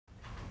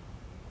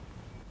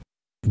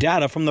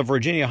Data from the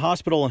Virginia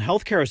Hospital and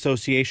Healthcare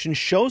Association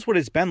shows what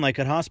it's been like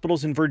at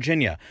hospitals in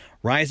Virginia,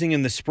 rising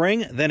in the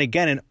spring, then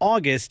again in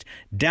August,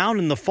 down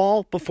in the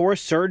fall before a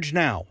surge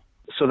now.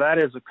 So that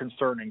is a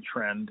concerning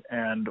trend,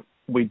 and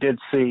we did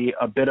see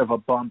a bit of a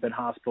bump in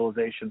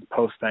hospitalizations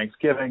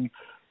post-Thanksgiving.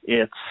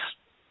 It's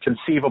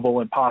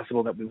conceivable and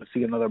possible that we would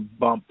see another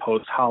bump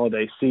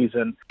post-holiday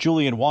season.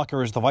 Julian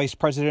Walker is the vice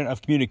president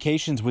of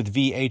communications with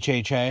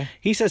VHHA.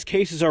 He says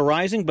cases are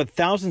rising, but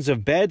thousands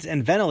of beds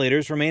and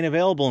ventilators remain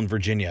available in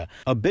Virginia.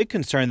 A big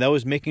concern, though,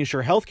 is making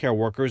sure healthcare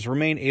workers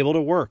remain able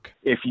to work.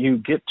 If you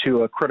get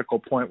to a critical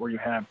point where you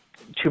have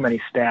too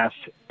many staff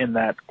in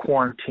that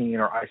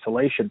quarantine or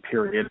isolation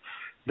period,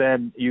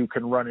 then you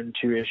can run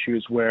into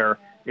issues where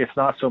it's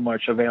not so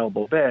much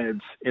available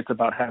beds, it's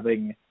about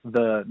having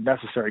the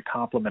necessary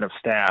complement of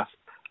staff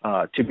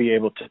to be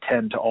able to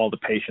tend to all the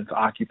patients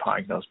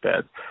occupying those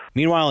beds.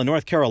 Meanwhile, in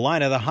North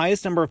Carolina, the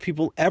highest number of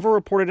people ever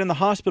reported in the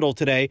hospital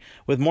today,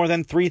 with more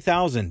than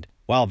 3,000.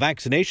 While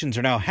vaccinations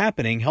are now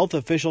happening, health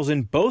officials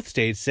in both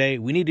states say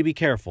we need to be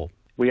careful.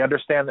 We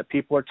understand that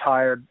people are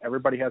tired.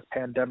 Everybody has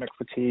pandemic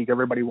fatigue.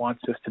 Everybody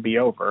wants this to be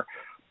over.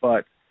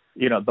 But,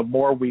 the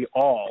more we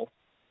all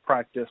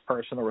practice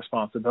personal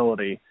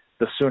responsibility,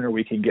 the sooner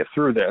we can get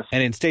through this.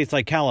 And in states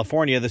like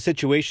California, the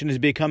situation is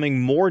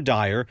becoming more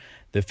dire.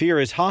 The fear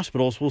is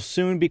hospitals will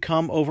soon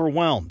become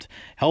overwhelmed.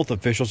 Health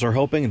officials are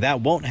hoping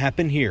that won't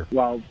happen here.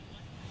 While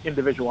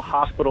individual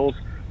hospitals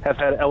have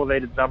had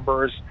elevated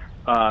numbers,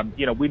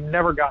 we've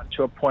never gotten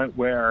to a point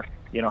where,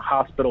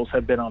 hospitals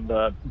have been on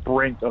the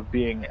brink of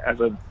being, as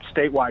a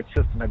statewide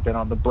system, have been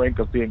on the brink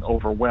of being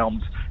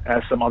overwhelmed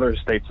as some other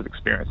states have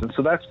experienced. And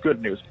so that's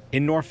good news.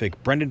 In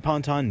Norfolk, Brendan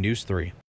Ponton, News 3.